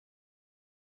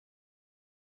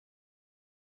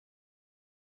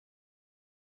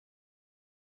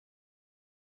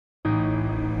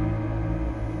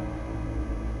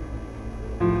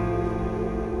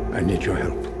I need your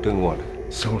help. Doing what?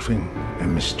 Solving a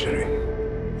mystery.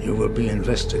 You will be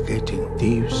investigating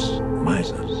thieves,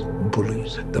 misers,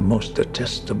 bullies, the most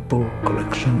detestable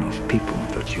collection of people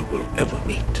that you will ever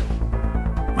meet.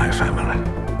 My family.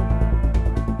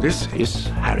 This is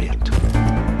Harriet.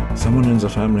 Someone in the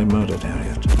family murdered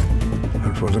Harriet.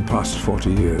 And for the past 40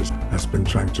 years has been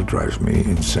trying to drive me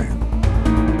insane.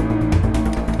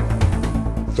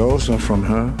 Those are from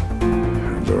her,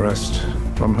 and the rest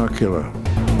from her killer.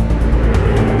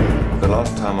 The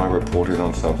last time I reported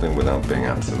on something without being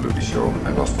absolutely sure, I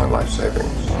lost my life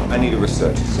savings. I need a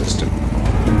research assistant.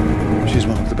 She's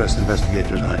one of the best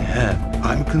investigators I have.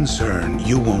 I'm concerned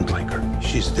you won't like her.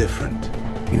 She's different.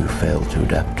 You failed to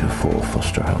adapt to 4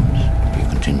 foster homes. You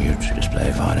continued to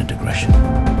display violent aggression.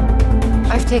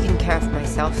 I've taken care of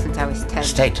myself since I was 10. The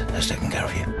state has taken care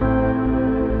of you.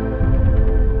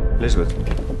 Elizabeth.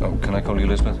 Oh, can I call you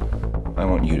Elizabeth? I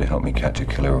want you to help me catch a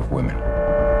killer of women.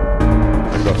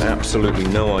 I've got absolutely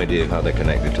no idea how they're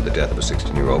connected to the death of a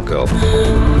 16-year-old girl.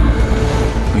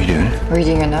 What are you doing?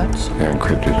 Reading your notes? They're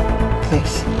encrypted.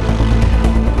 Please.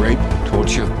 Rape,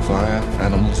 torture, fire,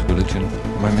 animals, religion.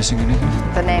 Am I missing anything?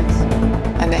 The names.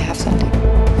 I may have something.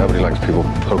 Nobody likes people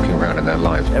poking around in their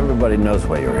lives. Everybody knows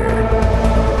why you're here.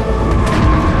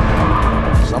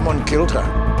 Someone killed her.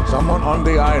 Someone on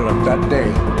the island that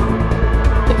day.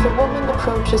 If a woman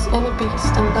approaches any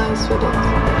beast and dies with it,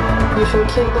 you shall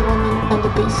kill the woman and the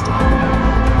beast.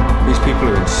 These people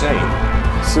are insane.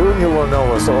 Soon you will know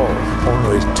us all,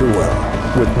 only too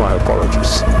well, with my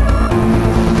apologies.